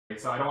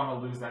So I don't want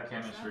to lose that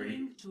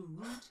chemistry.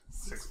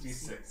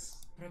 66.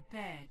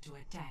 Prepare to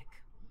attack.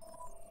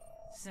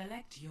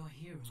 Select your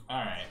hero.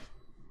 Alright.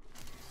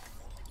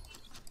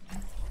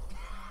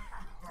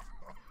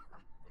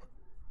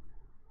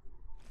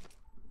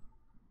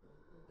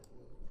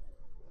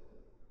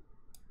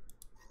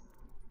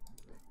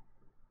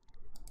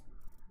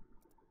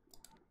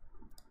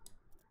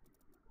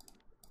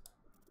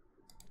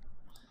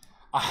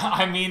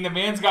 I mean, the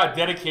man's got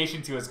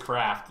dedication to his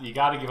craft. You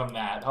gotta give him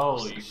that.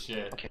 Holy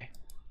shit. Okay.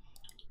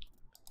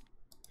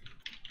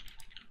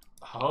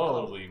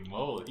 Holy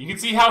moly. You can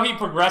see how he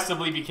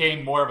progressively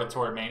became more of a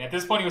Torb main. At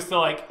this point, he was still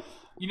like,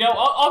 you know,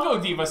 I'll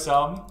go Diva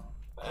some.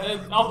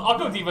 I'll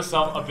go Diva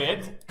some a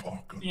bit.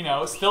 You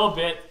know, still a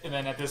bit. And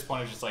then at this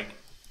point, it's just like,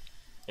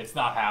 it's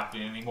not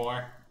happening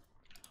anymore.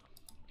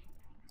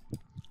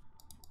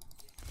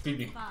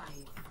 BB. 5,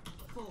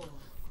 4,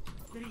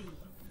 3,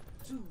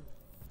 2,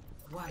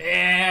 1.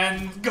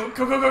 And go,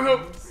 go, go, go,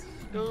 go.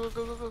 Go,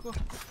 go, go, go, go.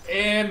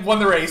 And won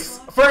the race.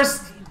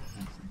 First.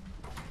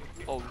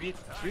 Oh, we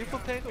triple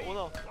tank? Oh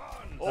no.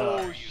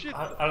 Oh shit.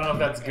 I don't know if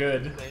that's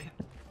good.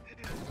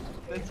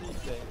 That's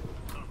insane.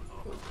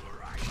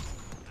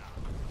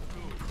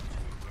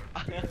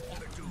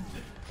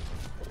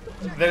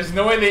 There's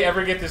no way they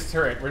ever get this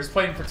turret. We're just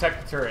playing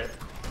protect the turret.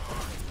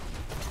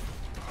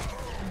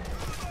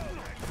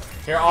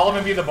 Here, I'll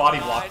even be the body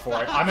block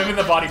for it. I'm even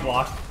the body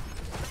block.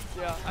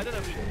 Yeah, I don't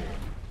know.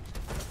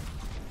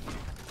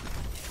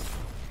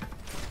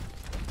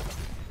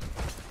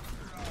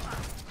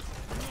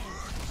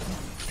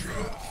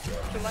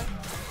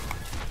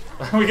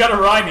 We got a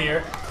Rhine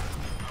here.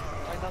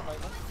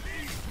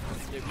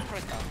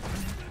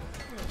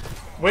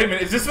 Wait a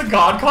minute, is this the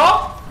God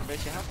comp?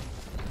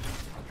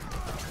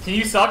 Can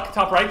you suck?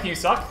 Top right, can you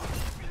suck?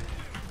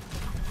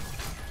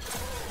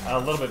 A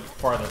little bit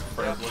farther.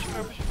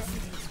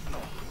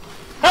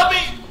 Help me!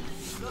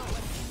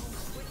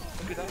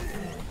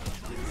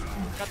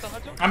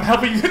 I'm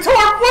helping you,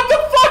 Torb! What the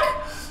fuck?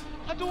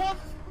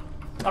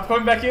 I'm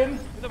coming back in.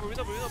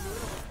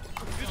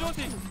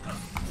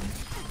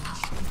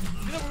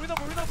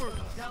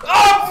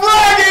 I'm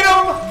flagging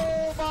him!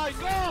 Oh my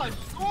gosh!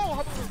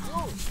 Oh,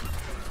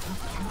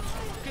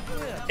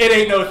 it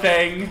ain't no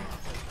thing.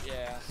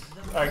 yeah.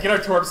 Alright, get our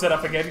Torb set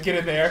up again. Get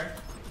in there.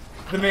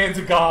 The man's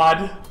a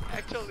god.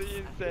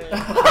 Actually insane.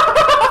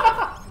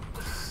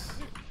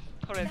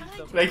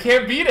 They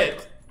can't beat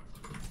it.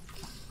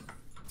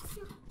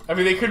 I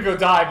mean, they could go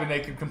dive and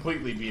they could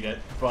completely beat it,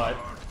 but...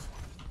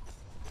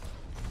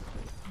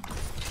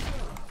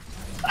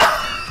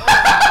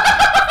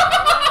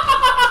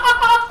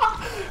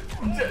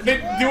 They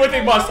do what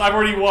they must. I've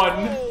already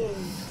won.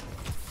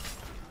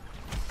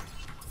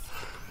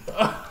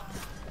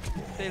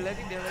 They're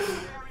letting.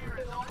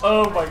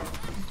 Oh my.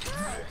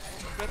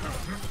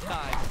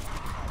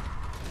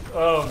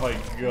 Oh my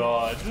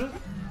god.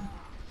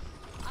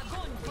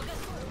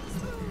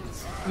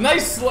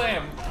 Nice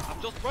slam. I'm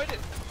just right it.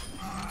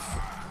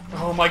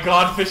 Oh my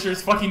god,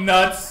 Fisher's fucking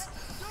nuts.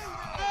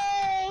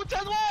 Oh,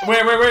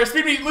 Where?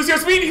 Speed me, Lucio,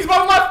 speed. He's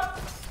bottom left.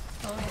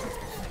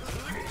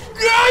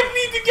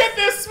 I need to get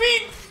this,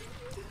 speed.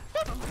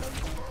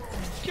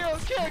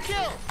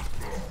 Kill.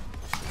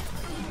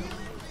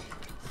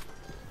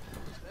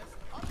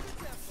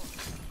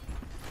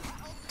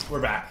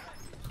 We're back.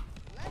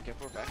 Okay,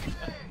 we're back.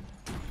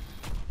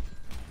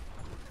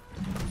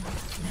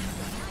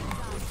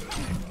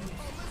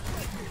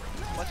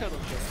 Watch out,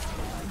 okay.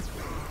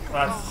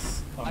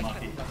 That's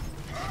unlucky.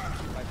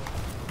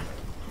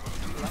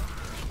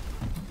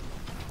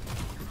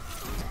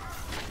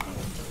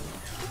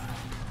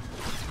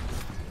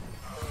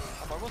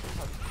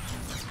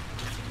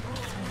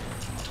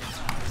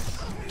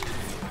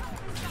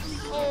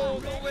 Oh,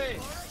 no way!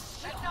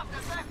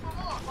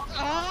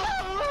 Ah!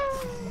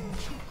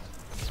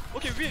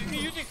 Okay, we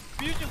using.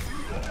 He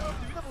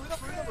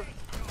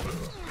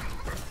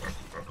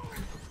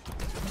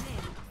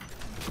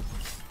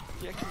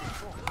actually is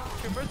strong.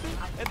 Okay, first thing,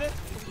 and then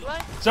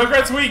line.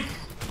 Junkrat's weak.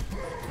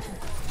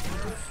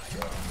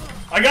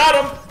 I got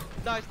him.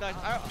 Nice. I'm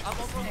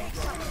on one.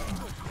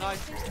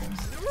 Nice.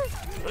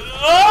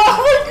 Oh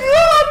my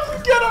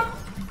god! Get him.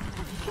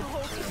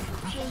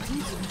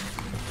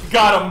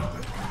 Got him.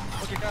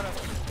 Okay, got him.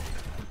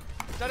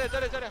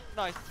 잘해.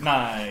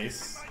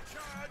 Nice.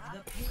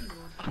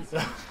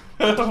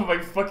 Oh my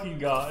fucking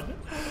god.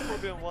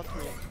 Torbiørn 1-3.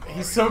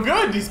 He's so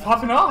good. He's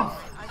popping off.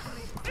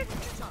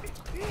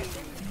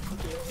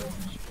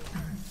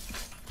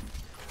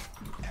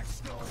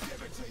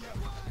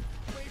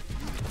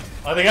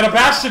 Oh, they got a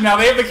Bastion now.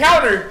 They have the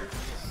counter.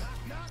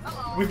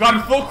 We've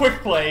gone full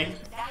quick play.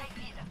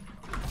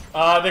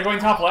 They're going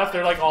top left.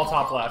 They're like all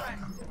top left.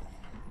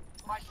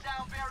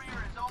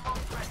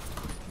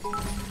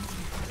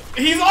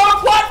 He's on a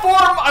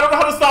platform! I don't know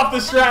how to stop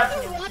this strat.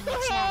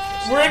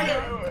 We're in.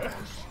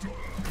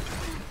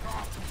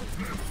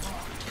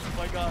 Oh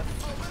my god.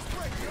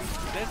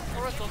 That's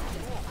Oracle.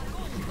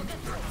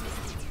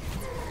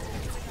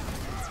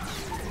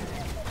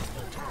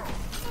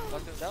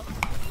 Knock him down.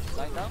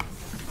 Line down.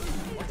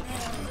 What the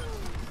fuck?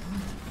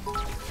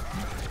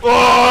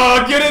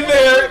 Oh, get in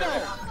there!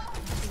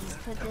 Please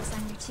put this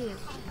on your tube.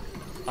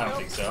 I don't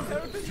think so.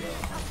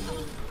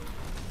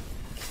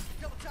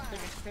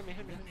 Hit me.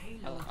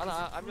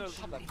 Anna, I'm your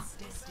top left.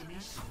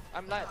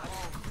 I'm light.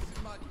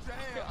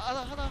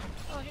 Anna,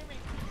 hit me.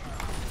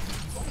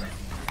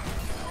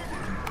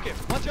 Okay,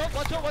 watch out.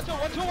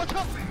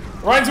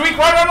 Ryan's weak,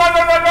 run!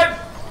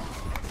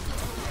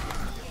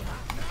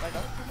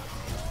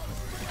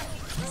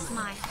 It's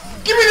mine.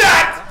 Give me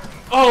that!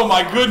 Oh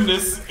my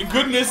goodness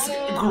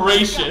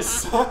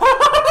gracious.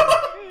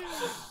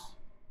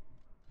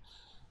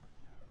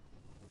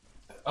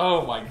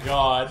 Oh my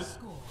god.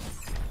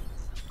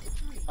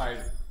 Alright.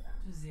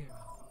 0.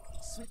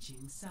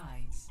 Switching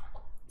sides.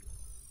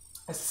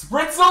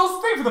 Spritzels?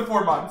 Stay for the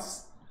 4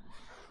 months.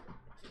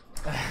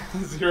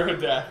 0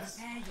 deaths.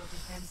 Prepare your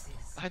defenses.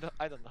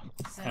 I don't know.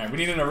 Alright, we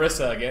need an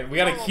Orisa again. We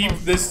gotta keep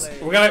this.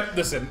 We gotta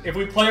listen. If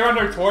we play around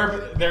our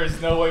Torb, there's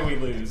no way we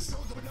lose.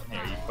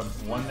 Here, you put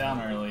one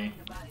down early,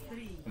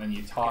 and then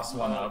you toss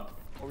one up.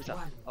 Orisa.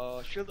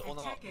 Shield on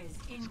the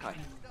sky.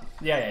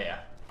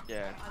 Yeah.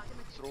 Yeah.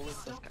 Throw in the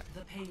sky.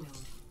 The payload.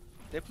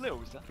 They play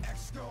Orisa.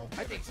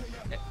 I think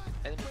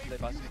enemy play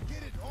basket.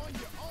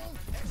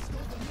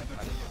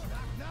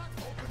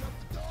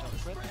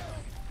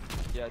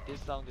 Yeah,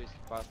 this sound is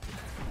basket.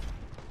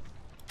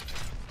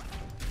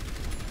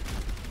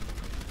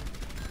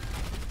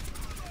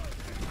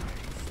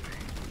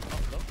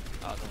 No?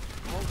 Ah, no.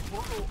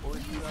 Pogo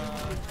Orisa.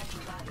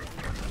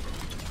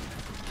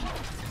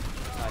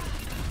 Nice.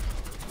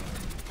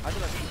 I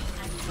don't know.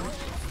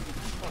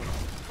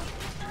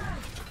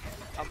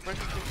 I'm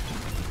pressing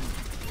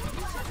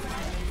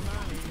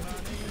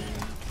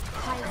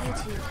Hi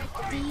YouTube.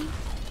 B.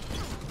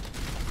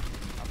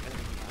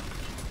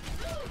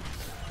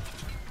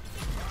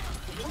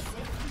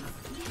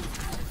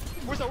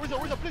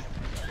 Orisa, please!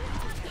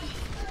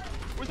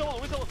 Orisa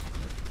one!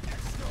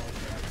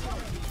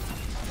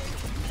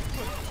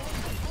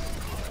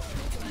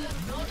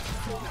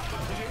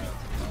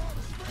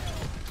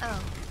 Oh,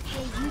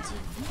 hey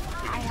YouTube.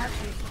 I help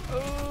you.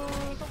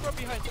 Somewhere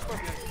behind.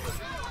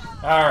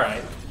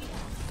 Alright.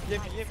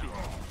 EMP.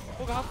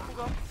 Pogo half.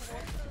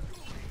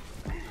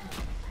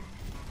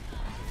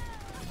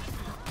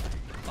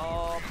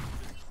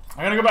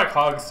 I'm gonna go back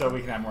Hogs so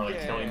we can have more like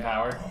killing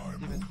power.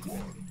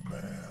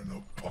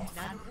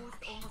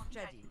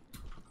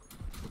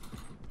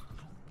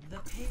 The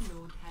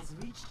payload has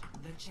reached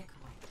the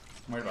checkpoint.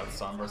 I'm worried about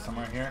Sombra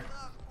somewhere here.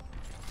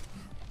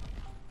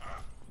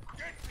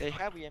 They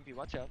have EMP,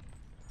 watch out.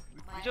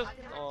 We just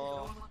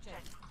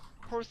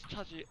pulse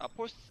charge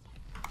pulse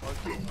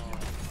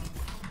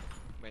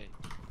wait.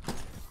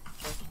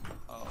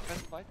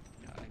 Fast fight?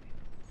 Yeah,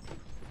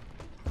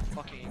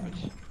 fucking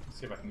English. Let's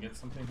see if I can get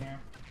something here.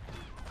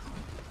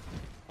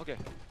 Okay.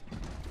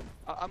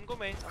 I'm go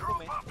main. I'm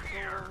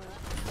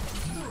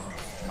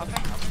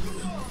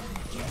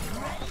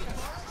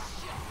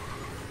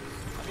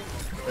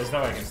There's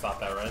no way I can stop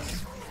that res.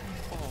 Is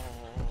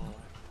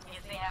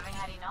they haven't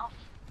had enough?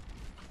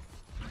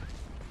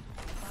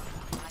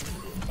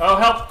 Oh,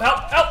 help!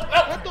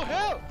 What the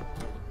hell?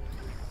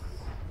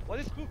 What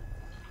is poop?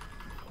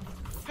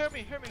 Help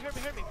me,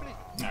 please.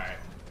 Alright.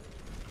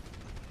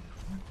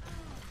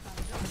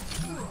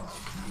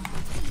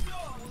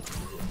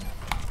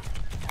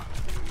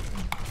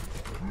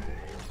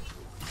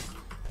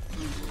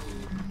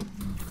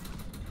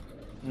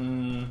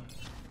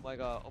 Oh my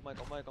god.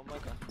 My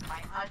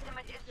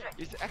ultimate is ready.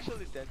 It's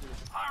actually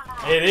dangerous.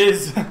 It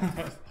is!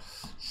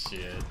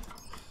 Shit.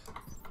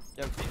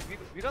 Yeah,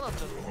 we gonna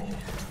just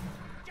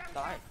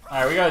die.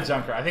 Alright, we got a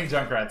Junkrat. I think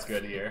Junkrat's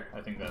good here.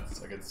 I think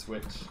that's a good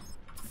switch.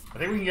 I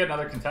think we can get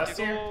another contest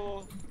here.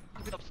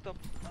 Keep it up, stop.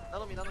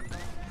 Nano me.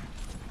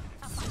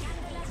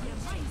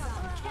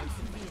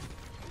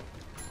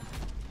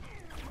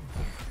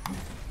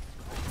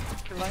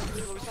 Kill line,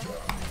 kill Orisa.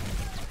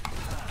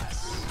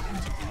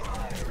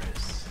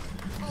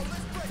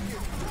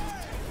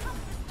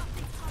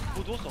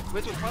 뭐 누웠어?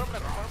 왼쪽 바람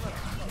나가.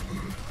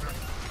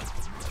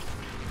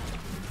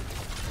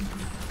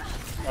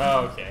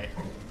 Okay.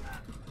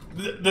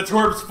 The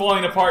Torb's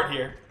falling apart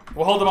here.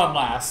 We'll hold them on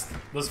last.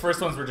 Those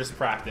first ones were just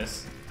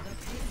practice.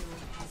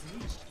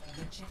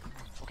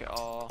 Okay,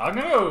 I'm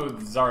gonna go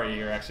Zarya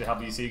here, actually,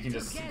 help you so you can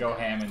just go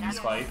ham in these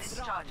fights.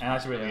 And I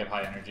should be able to get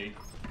high energy.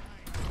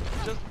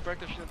 just break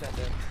the shield and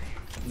then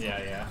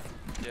Yeah.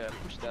 yeah,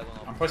 push that one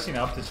up. I'm pushing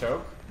up to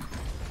choke.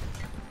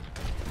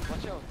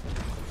 Watch out.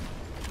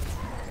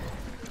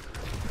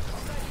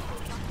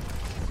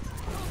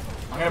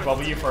 I'm gonna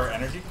bubble you for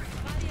energy.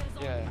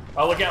 Yeah.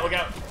 Oh, look out!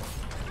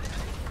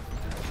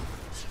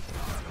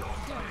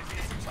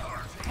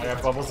 I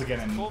got bubbles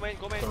again in Go main.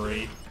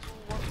 3.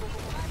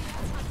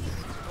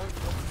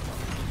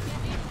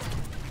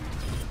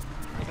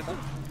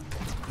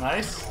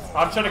 Nice.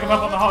 I'm trying to come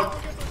up on the hog.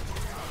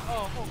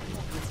 Oh,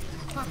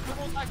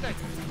 nice.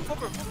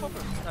 Popper.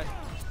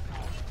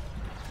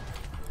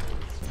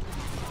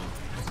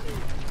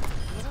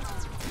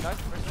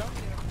 Nice. First down.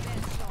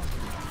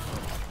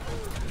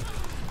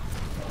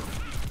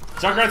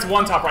 Junkrat's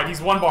one top right.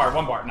 He's one bar.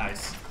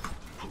 Nice.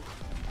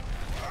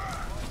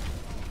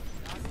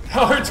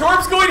 Oh, her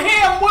Torb's going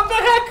ham! What the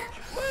heck?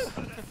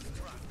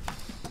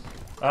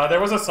 There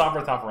was a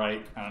Sombra top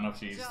right. I don't know if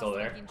she's still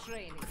there.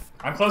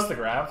 I'm close to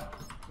grab.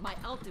 My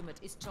ultimate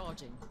is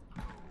charging.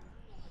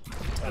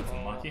 That's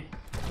unlucky.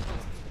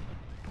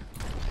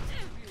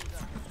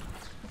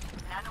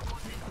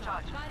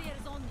 Barrier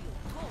is on you.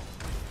 Go.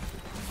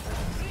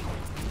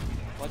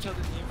 Watch out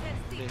the team.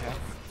 They have.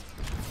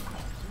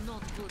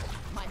 Not good.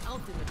 My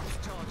ultimate is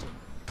charging.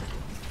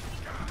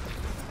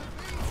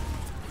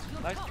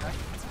 Nice, nice.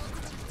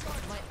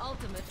 My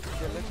ultimate is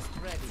almost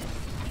ready.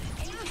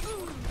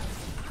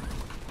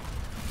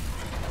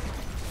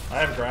 I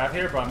have grab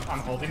here, but I'm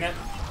holding it.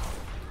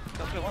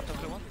 Don't play one, don't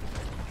play one.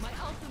 My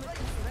ultimate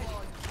is ready.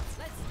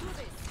 Let's do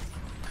this.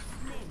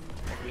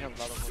 We have a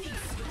lot of motion.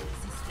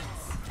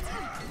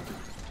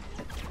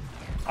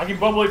 I can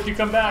bubble if you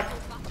come back.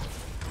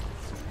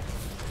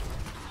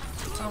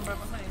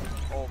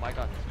 Oh my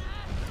god.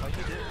 Why you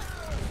do this?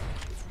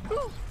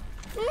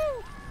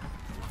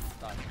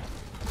 Done.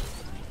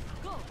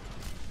 Go.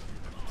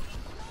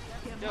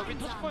 Yeah, we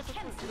touch point, touch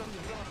point. We don't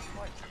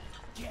fight.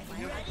 We have a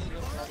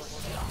lot of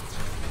motion.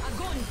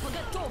 Огонь по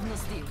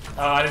готовности.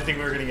 Oh, I didn't think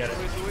we were gonna get it.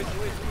 Do it.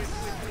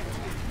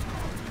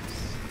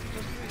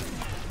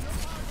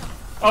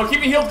 Oh, keep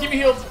me healed, keep me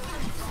healed.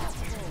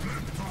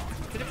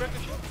 Can you break the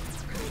shield?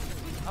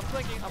 I'm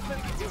flanking.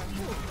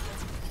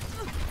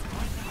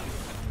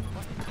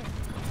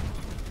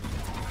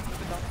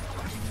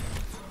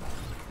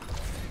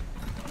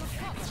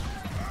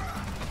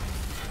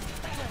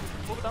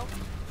 Move it down.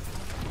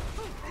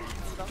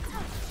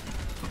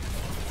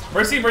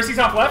 Mercy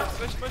top left.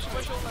 Mercy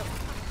on left.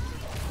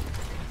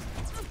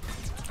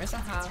 Where's the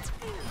half?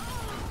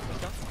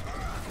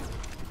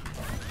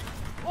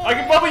 I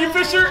can bubble you,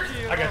 Fisher.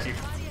 I got you.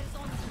 Barrier is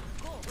on you.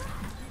 Go.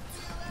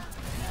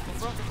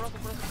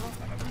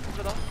 Move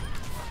it down.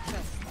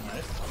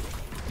 Nice.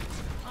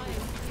 I am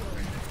healed.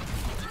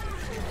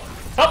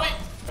 Help me!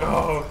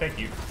 Oh, thank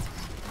you.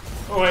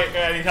 Oh wait, I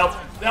need help.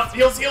 Help!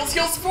 Heals!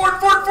 Forward,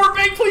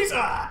 bang, please!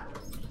 Ah!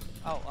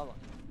 Ow.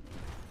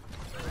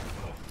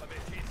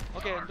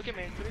 Okay, look at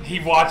me. He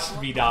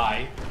watched me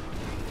die.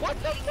 What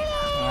the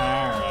fuck?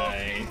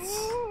 Alright.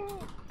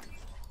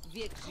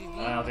 Век живи.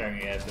 I don't think I can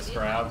get this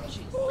grab.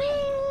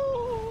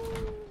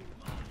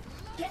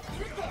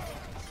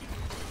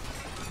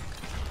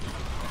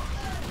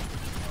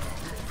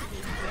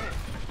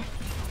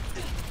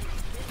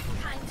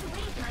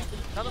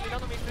 None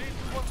of me. 3,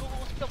 2, 1,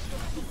 go,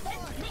 speed up.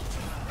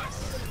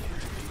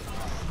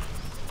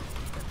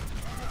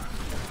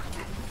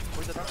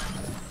 Where's the down?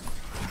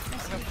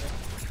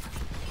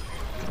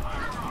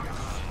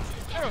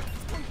 Arrow,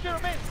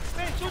 man,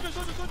 soldier.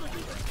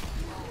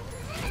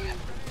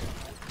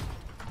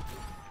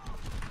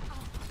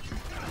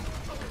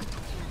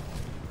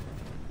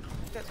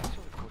 That's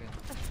actually Korean.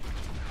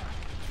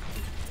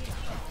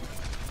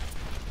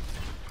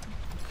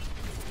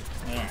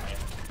 Alright.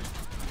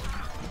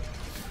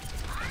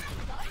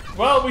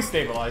 Well, we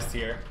stabilized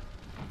here.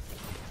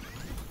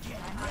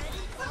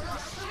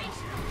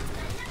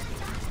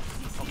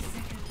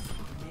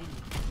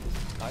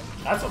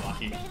 That's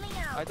unlucky.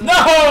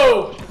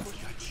 No!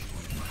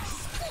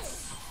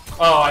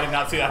 Oh, I did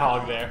not see that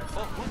hog there.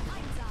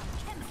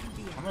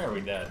 How many are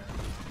we dead?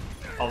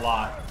 A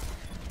lot.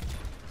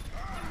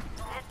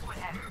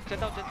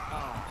 Get out,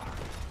 ah.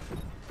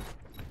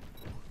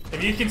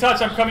 If you can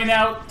touch, I'm coming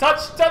out. Touch!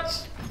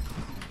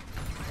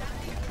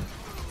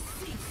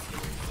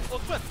 Oh,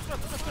 trap.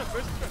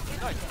 Where's the trap?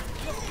 Nice.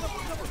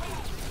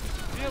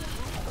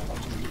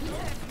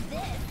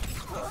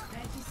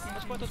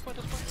 Touch point.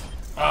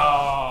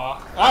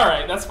 Oh,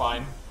 alright, that's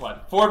fine.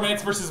 What, 4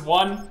 minutes versus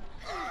 1? We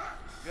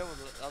have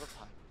a lot of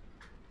time.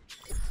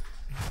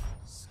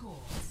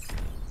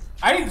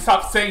 I need to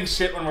stop saying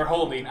shit when we're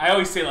holding. I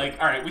always say like,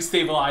 alright, we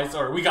stabilized,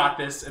 or we got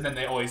this, and then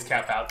they always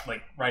cap out,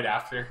 like, right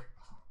after.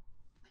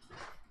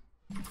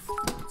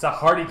 It's a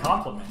hearty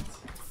compliment.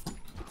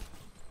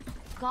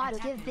 Gotta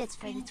give bits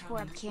for the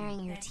Torb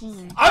carrying your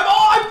team.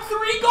 I'm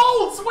 3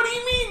 golds! What do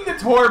you mean the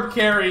Torb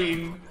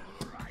carrying?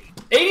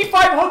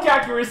 85 hook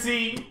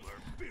accuracy!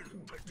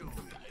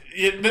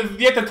 Yet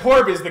the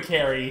Torb is the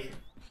carry.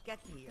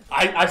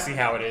 I see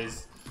how it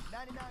is.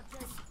 99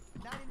 taking,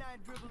 99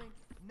 dribbling,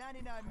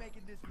 99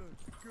 making this move.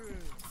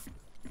 Good.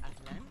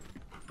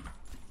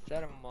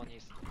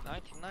 Ceremonies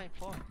 99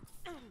 points.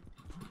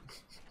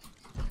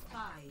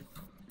 5,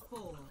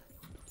 4,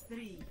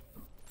 3,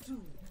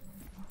 2,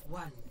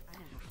 1.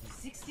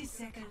 60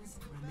 seconds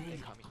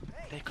remaining.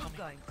 They coming.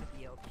 Going to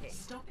be okay.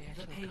 Stop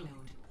the payload.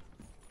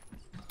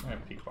 I'm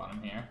gonna peek on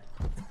him here.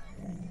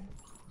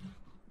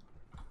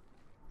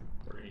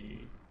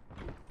 3,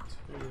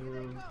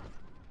 2.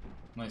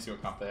 Let me see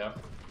what comp they have.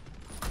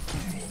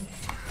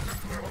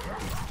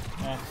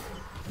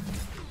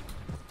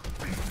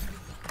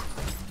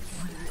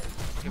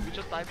 Okay, we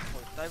just dive for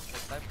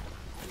it.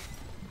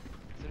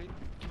 3,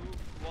 2,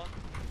 1.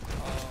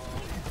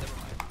 Never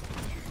mind.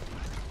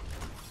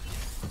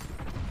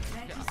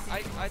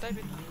 Yeah, I dive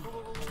in. Go.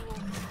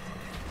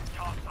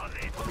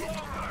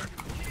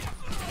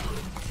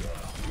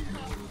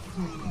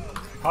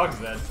 Hog's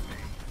dead.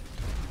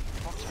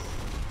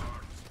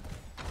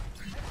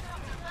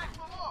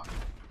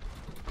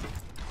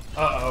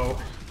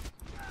 Uh-oh.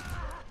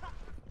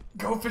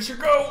 Go, Fisher,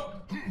 go!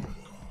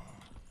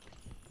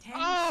 10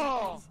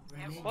 Oh!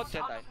 seconds What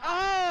did I? remaining.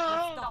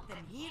 Oh! Stop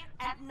them here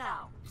and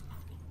now.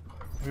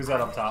 Who's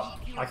that up top?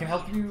 I can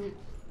help you.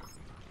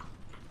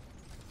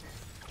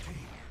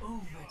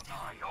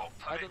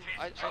 I don't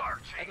think so.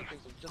 Just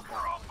defense B,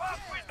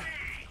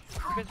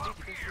 Don't go,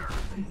 please.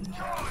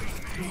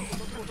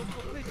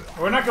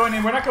 We're not going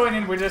in, we're not going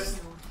in, we're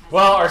just...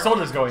 Well, our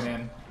soldier's going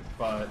in,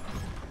 but...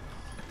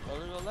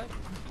 Soldier alive.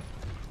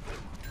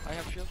 I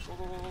have shield. Go.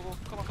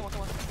 Come on.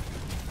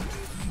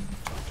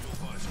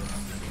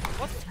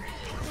 What?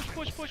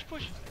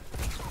 Push.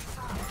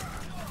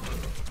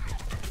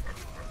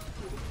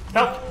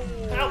 Help!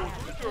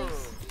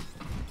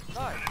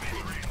 Nice.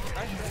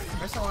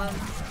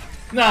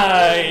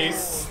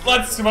 Nice!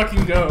 Let's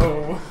fucking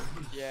go!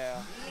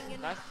 Yeah.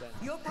 Nice then.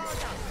 You're powered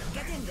up.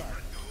 Get in there.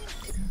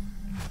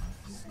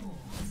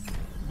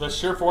 The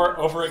Surefour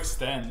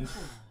overextend.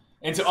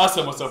 Into us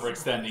almost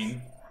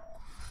overextending.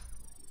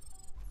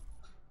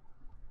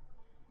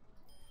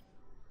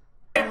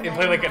 And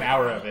played like an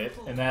hour of it,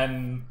 and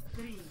then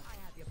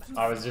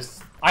I was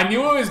just... I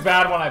knew it was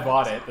bad when I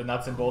bought it, the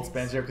Nuts and Bolts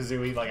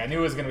Banjo-Kazooie. Like, I knew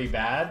it was gonna be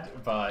bad,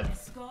 but...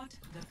 Escort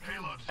the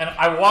payload. And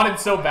I wanted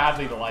so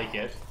badly to like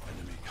it.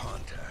 Enemy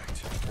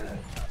contact.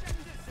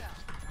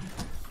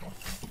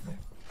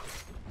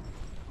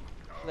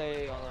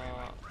 Play on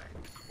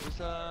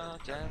Usa,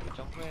 Jen,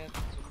 Junkrat,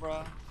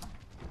 Sombra.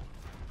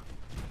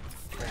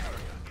 I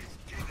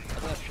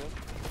don't have shield.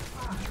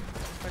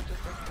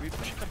 We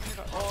push it.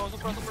 Oh,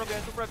 Sombra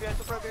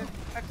behind.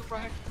 Hack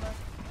Sombra.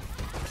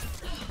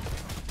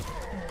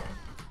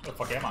 Where the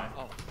fuck am I?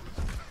 Oh.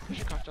 Push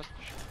it, just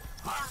push it.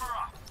 Armor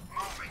up.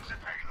 Moving the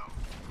payload.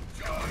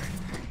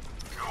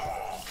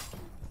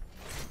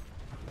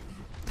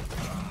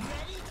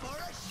 Ready for a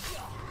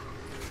shot.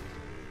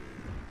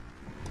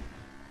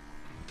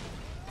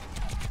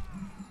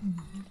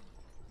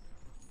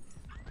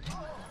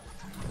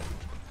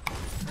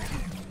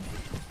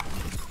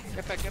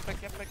 Get back.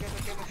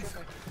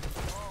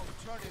 Oh,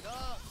 turn it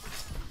up.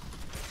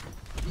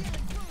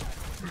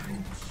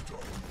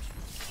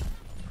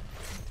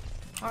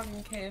 Hog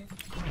cave.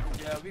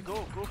 Yeah, we go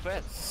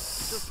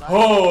fast. Just nice.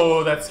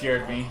 Oh, that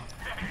scared me.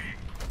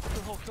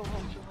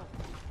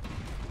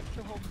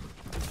 Kill home.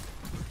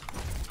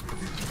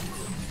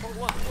 Oh,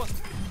 one.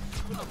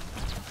 Good up.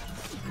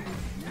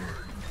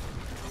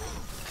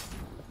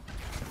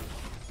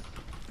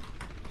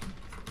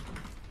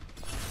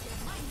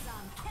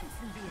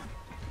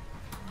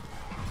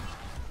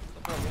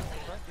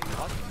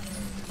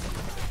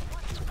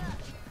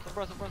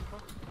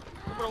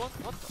 Sombra,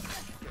 what?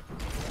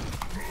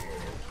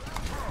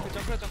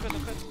 Junkrat. Junkrat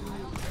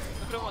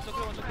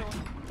one.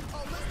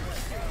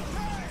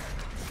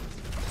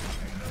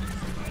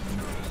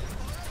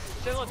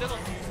 Zenon.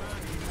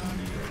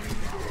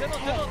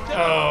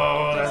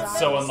 Oh, that's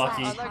so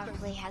unlucky.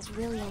 Harbleu has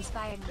really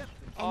inspired me. Any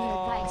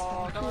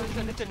Oh, advice no, for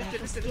improving listen.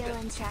 technical skill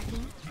and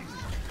tracking?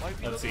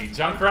 Let's see,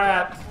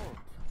 Junkrat.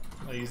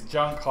 I use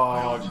Junk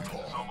Hog.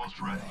 It's almost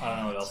ready. I don't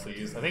know what else to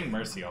use. I think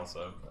Mercy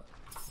also.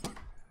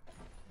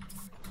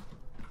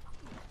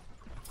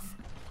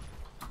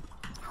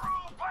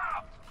 Group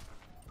up.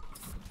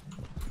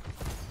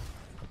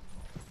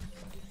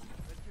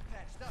 Let's get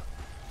patched up.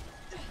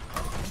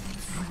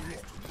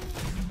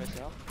 Best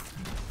help.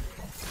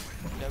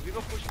 Yeah, we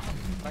go push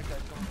like that.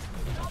 Come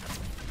on.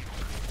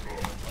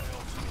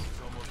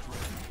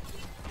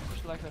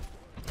 Push like that.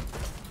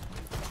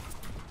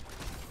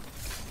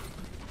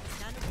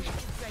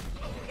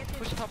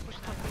 Push it up.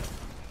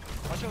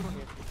 Watch out on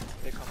me.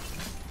 They come.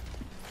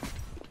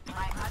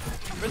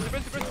 Rest.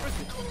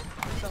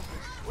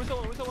 Where's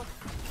someone?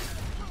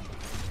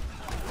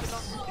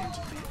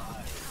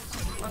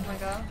 Oh my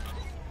god.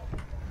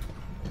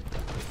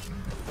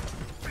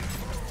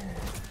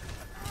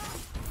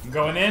 I'm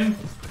going in.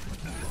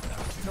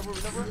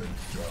 Recover.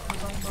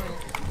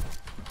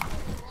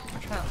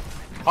 Count.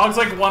 Hog's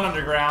like one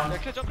underground. Yeah,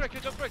 kill jump break.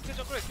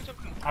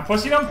 I'm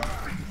pushing him.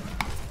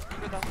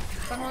 Get down.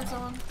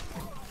 Someone.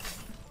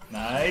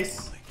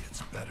 Nice. Only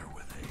gets better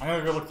with age. I'm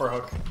gonna go look for a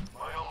hook.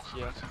 My ultimate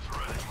Yeah. is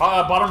ready.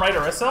 Bottom right,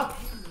 Orisa.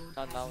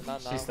 Not now.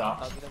 She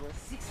stopped. Not never.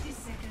 60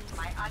 seconds.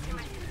 My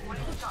ultimate is fully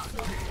charged.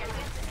 Get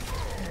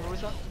this. Where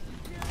is that?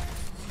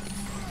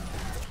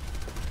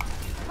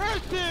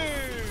 Mercy!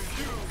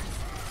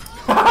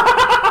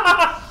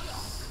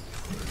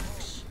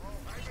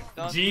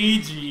 Done.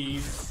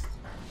 GG's.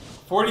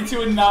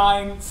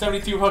 42-9,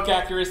 72 hook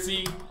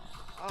accuracy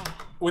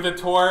with a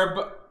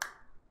Torb.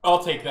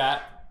 I'll take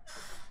that.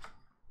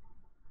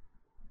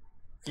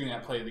 Give me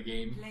that play of the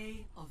game.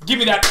 Play of Give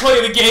me that play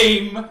of the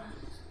game!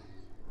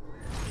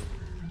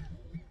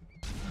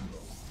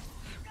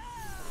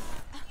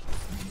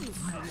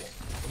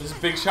 There's a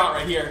big shot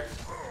right here.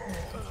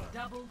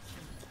 double.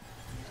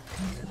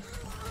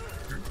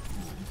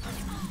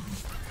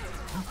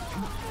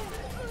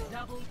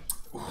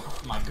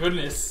 My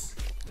goodness.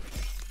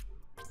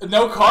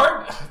 No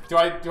card? Do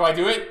I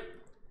do it?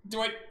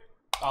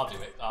 I'll do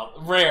it.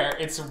 Rare.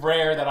 It's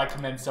rare that I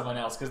commend someone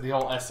else because the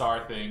whole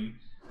SR thing.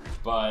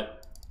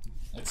 But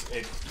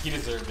he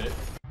deserved it.